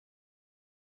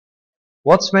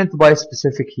What's meant by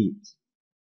specific heat?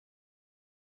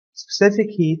 Specific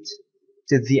heat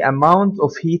is the amount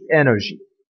of heat energy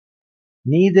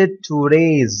needed to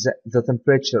raise the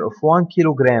temperature of 1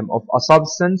 kilogram of a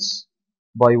substance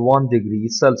by 1 degree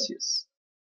Celsius.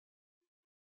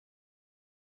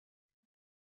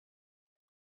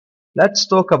 Let's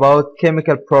talk about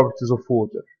chemical properties of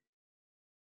water.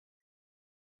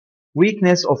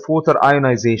 Weakness of water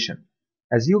ionization.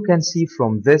 As you can see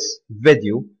from this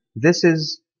video, this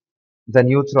is the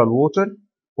neutral water.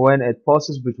 When it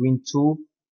passes between two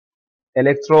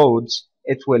electrodes,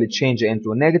 it will change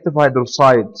into negative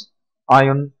hydroxide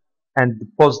ion and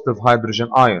positive hydrogen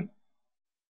ion.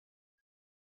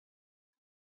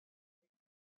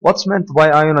 What's meant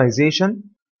by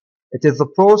ionization? It is the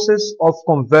process of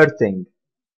converting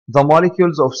the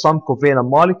molecules of some covalent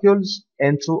molecules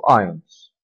into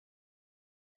ions.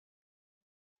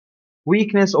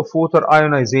 Weakness of water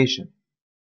ionization.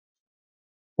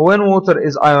 When water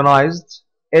is ionized,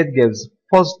 it gives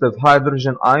positive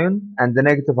hydrogen ion and the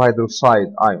negative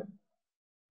hydroxide ion.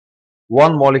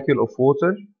 One molecule of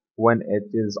water, when it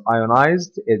is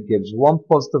ionized, it gives one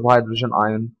positive hydrogen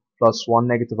ion plus one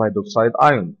negative hydroxide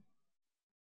ion.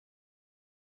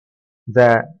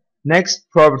 The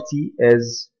next property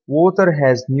is water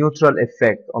has neutral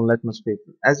effect on litmus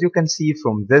paper. As you can see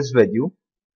from this video,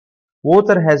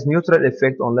 water has neutral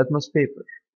effect on litmus paper,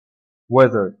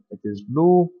 whether it is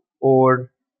blue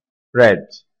or red.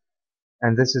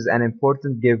 And this is an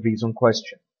important give reason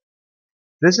question.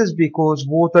 This is because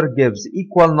water gives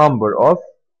equal number of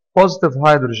positive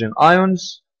hydrogen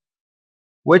ions,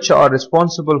 which are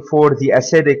responsible for the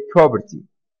acidic property,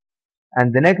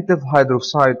 and the negative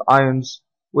hydroxide ions,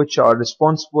 which are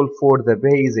responsible for the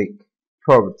basic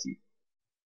property.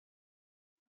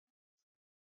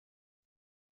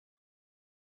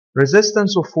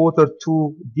 Resistance of water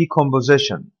to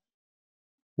decomposition.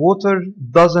 Water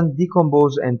doesn't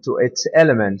decompose into its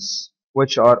elements,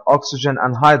 which are oxygen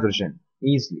and hydrogen,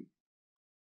 easily.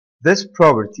 This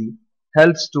property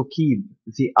helps to keep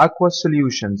the aqueous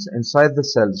solutions inside the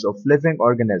cells of living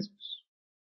organisms.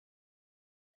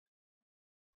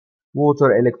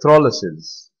 Water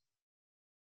electrolysis.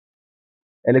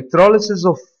 Electrolysis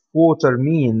of water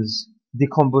means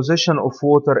decomposition of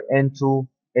water into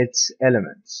its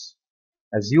elements.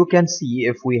 As you can see,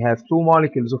 if we have two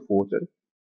molecules of water,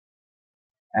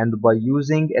 and by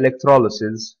using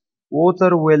electrolysis,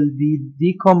 water will be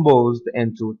decomposed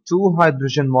into two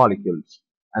hydrogen molecules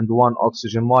and one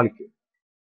oxygen molecule.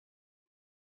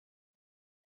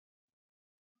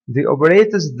 The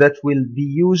apparatus that will be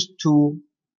used to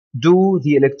do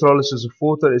the electrolysis of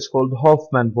water is called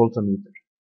Hofmann voltmeter.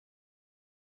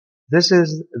 This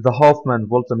is the Hofmann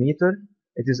voltmeter.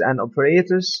 It is an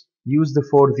apparatus used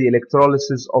for the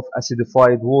electrolysis of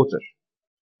acidified water.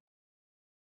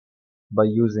 By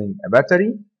using a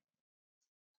battery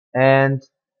and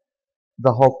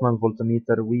the Hofmann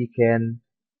voltmeter, we can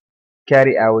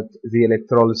carry out the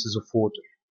electrolysis of water.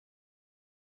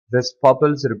 This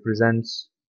bubbles represents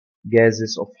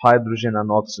gases of hydrogen and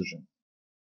oxygen.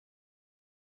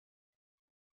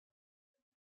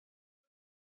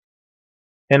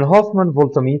 In Hofmann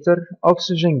voltmeter,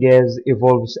 oxygen gas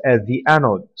evolves at the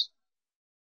anode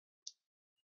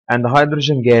and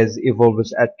hydrogen gas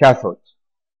evolves at cathode.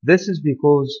 This is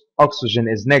because oxygen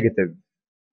is negative,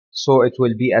 so it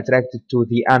will be attracted to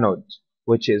the anode,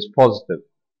 which is positive,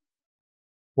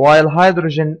 while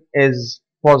hydrogen is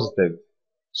positive,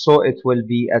 so it will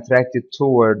be attracted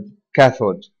toward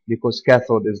cathode because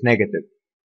cathode is negative.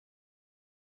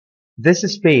 This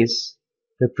space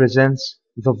represents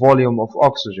the volume of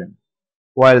oxygen,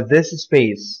 while this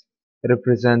space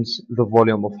represents the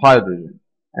volume of hydrogen.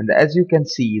 And as you can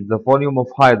see, the volume of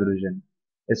hydrogen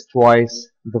is twice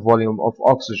the volume of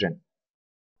oxygen.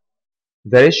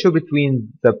 The ratio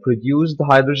between the produced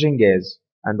hydrogen gas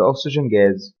and the oxygen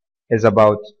gas is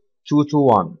about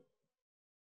 2:1.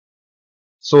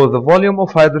 So the volume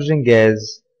of hydrogen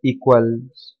gas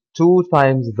equals 2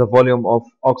 times the volume of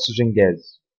oxygen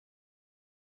gas.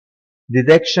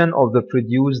 Detection of the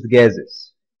produced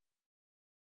gases.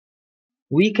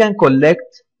 We can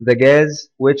collect the gas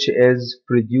which is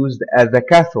produced at the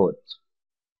cathode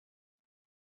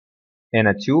in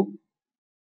a tube,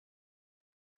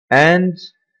 and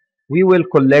we will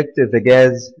collect the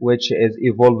gas which is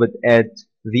evolved at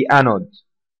the anode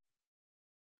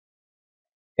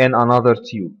in another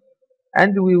tube,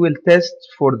 and we will test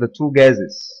for the two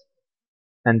gases,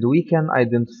 and we can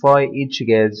identify each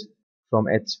gas from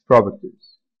its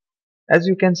properties. As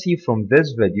you can see from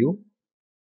this video,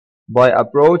 by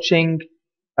approaching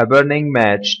a burning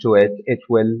match to it, it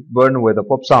will burn with a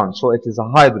pop sound, so it is a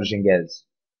hydrogen gas.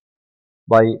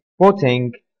 By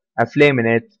putting a flame in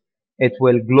it, it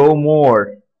will glow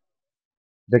more.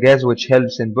 The gas which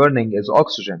helps in burning is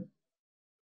oxygen.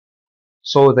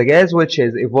 So the gas which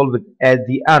is evolved at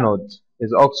the anode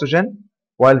is oxygen,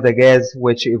 while the gas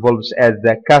which evolves at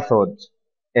the cathode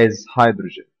is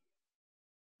hydrogen.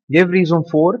 Give reason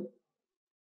 4.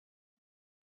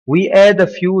 We add a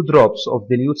few drops of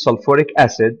dilute sulfuric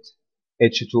acid,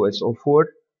 H2SO4,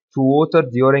 to water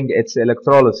during its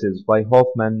electrolysis by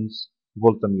Hofmann's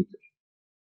voltmeter.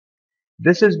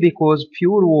 This is because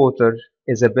pure water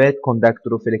is a bad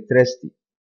conductor of electricity,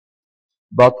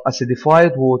 but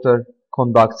acidified water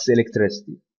conducts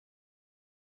electricity.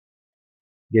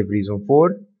 Give reason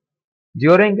 4.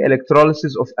 During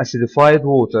electrolysis of acidified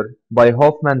water by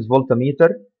Hofmann's voltmeter,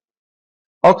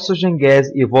 oxygen gas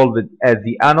evolved at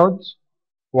the anode,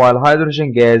 while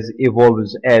hydrogen gas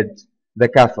evolves at the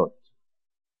cathode.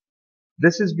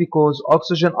 This is because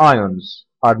oxygen ions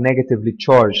are negatively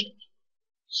charged,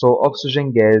 so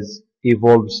oxygen gas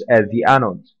evolves at the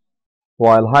anode,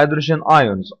 while hydrogen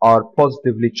ions are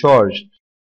positively charged,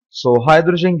 so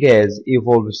hydrogen gas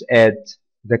evolves at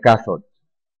the cathode.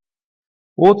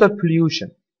 Water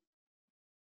pollution.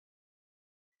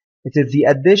 It is the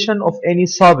addition of any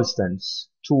substance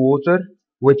to water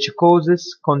which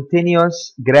causes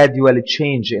continuous gradual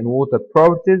change in water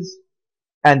properties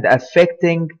and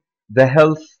affecting the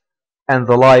health and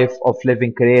the life of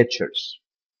living creatures.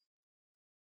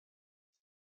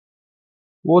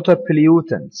 Water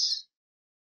pollutants.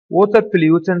 Water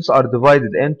pollutants are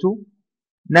divided into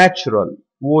natural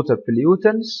water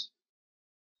pollutants,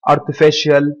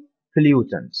 artificial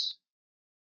pollutants.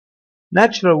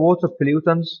 Natural water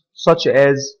pollutants such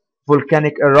as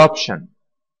volcanic eruption.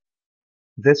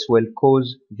 This will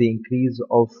cause the increase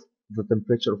of the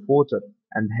temperature of water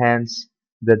and hence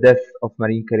the death of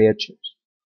marine creatures.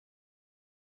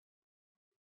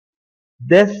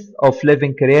 Death of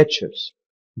living creatures.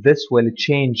 This will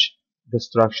change the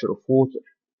structure of water.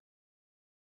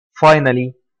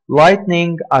 Finally,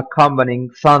 lightning accompanying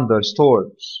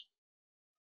thunderstorms.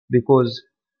 Because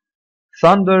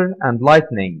thunder and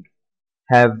lightning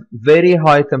have very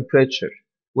high temperature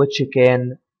which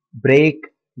can break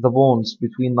the bonds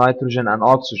between nitrogen and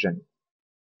oxygen,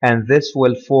 and this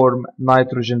will form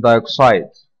nitrogen dioxide.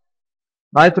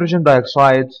 Nitrogen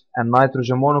dioxide and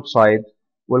nitrogen monoxide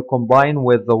will combine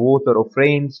with the water of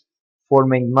rains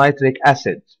forming nitric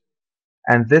acid,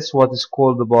 and this what is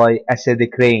called by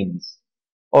acidic rains.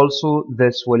 Also,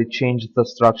 this will change the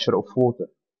structure of water.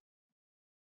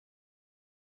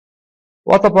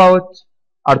 What about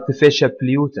artificial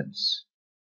pollutants?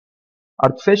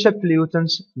 Artificial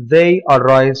pollutants, they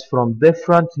arise from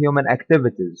different human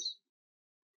activities,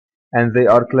 and they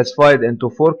are classified into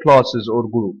 4 classes or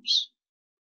groups.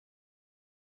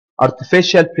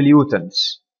 Artificial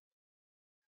pollutants.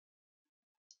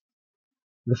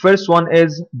 The first one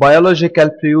is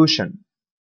biological pollution,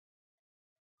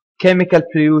 chemical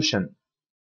pollution,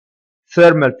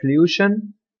 thermal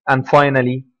pollution, and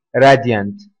finally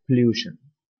radiant pollution.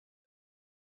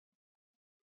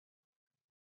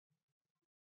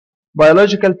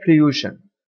 Biological pollution.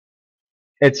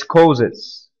 Its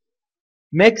causes: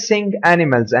 mixing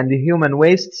animals and human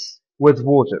wastes with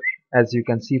water, as you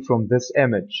can see from this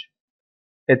image.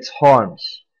 Its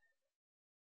harms: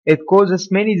 it causes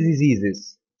many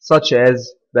diseases such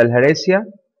as bilharzia,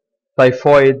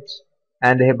 typhoid,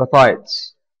 and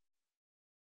hepatitis.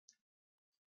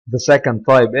 The second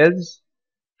type is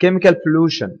chemical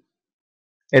pollution.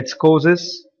 Its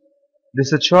causes: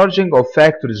 discharging of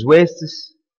factories'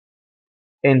 wastes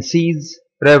in seas,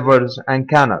 rivers, and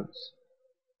canals.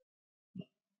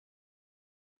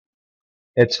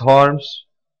 Its harms: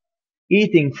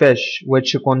 eating fish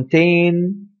which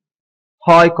contain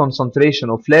high concentration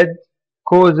of lead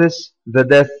causes the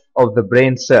death of the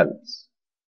brain cells.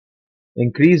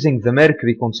 Increasing the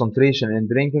mercury concentration in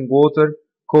drinking water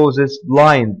causes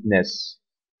blindness.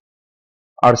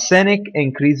 Arsenic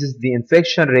increases the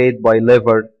infection rate by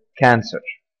liver cancer.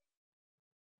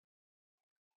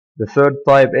 The third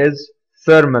type is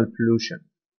thermal pollution.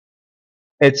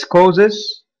 Its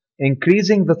causes: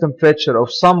 increasing the temperature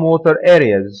of some water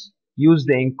areas used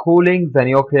in cooling the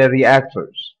nuclear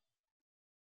reactors.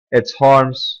 Its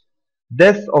harms: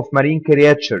 death of marine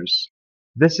creatures.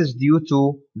 This is due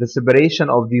to the separation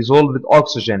of dissolved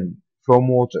oxygen from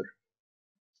water.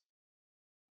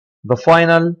 The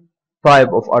final type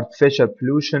of artificial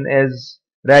pollution is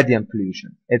radium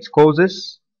pollution. Its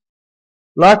causes: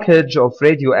 leakage of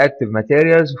radioactive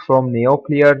materials from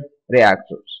nuclear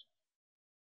reactors,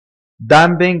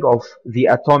 dumping of the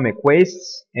atomic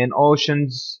wastes in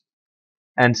oceans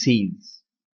and seas.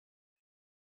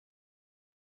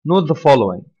 Note the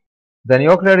following. The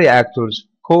nuclear reactors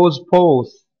cause both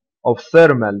of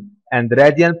thermal and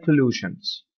radium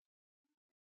pollutions.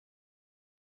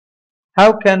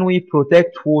 How can we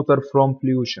protect water from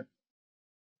pollution?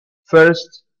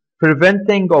 First,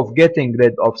 preventing of getting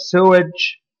rid of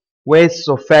sewage, wastes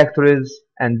of factories,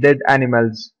 and dead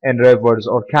animals in rivers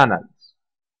or canals.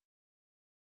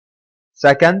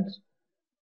 Second,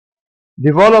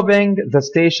 developing the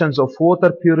stations of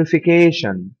water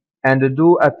purification and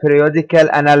do a periodical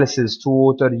analysis to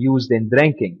water used in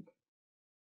drinking.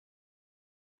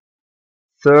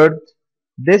 Third,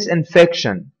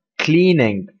 disinfection,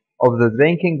 cleaning of the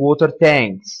drinking water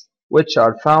tanks, which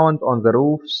are found on the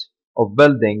roofs of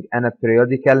buildings in a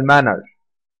periodical manner.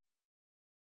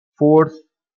 Fourth,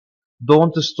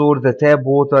 don't store the tap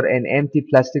water in empty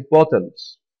plastic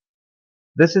bottles.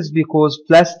 This is because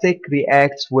plastic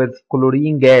reacts with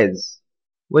chlorine gas,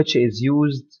 which is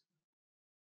used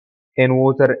in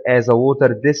water as a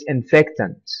water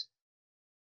disinfectant,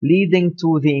 leading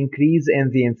to the increase in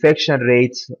the infection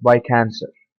rates by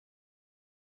cancer.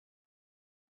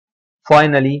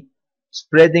 Finally,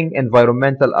 spreading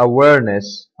environmental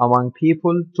awareness among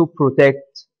people to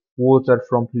protect water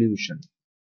from pollution.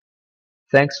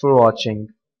 Thanks for watching.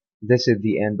 This is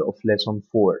the end of lesson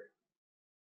 4.